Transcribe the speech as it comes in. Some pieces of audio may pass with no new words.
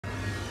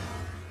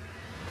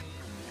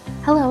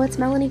Hello, it's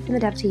Melanie from the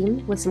dev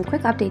team with some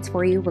quick updates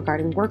for you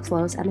regarding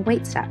workflows and the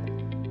wait step.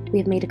 We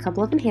have made a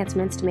couple of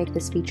enhancements to make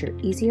this feature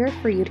easier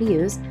for you to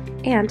use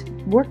and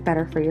work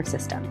better for your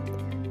system.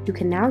 You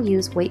can now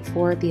wait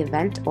for the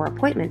event or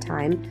appointment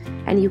time,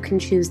 and you can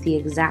choose the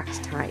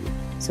exact time.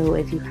 So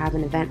if you have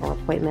an event or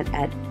appointment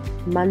at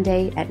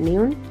Monday at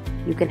noon,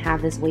 you can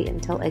have this wait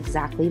until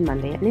exactly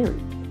Monday at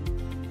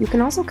noon. You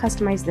can also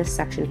customize this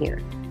section here.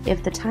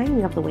 If the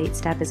timing of the wait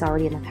step is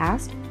already in the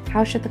past,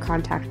 how should the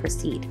contact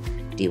proceed?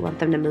 Do you want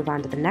them to move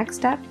on to the next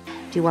step?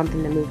 Do you want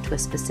them to move to a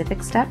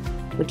specific step,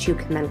 which you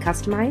can then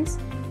customize?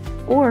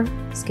 Or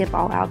skip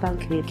all outbound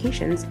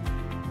communications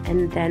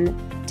and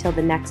then till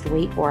the next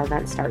wait or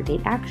event start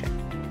date action.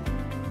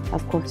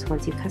 Of course,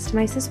 once you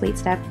customize this wait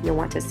step, you'll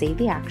want to save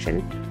the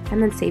action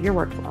and then save your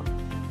workflow.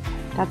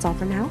 That's all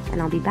for now,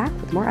 and I'll be back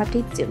with more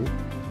updates soon.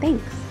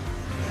 Thanks!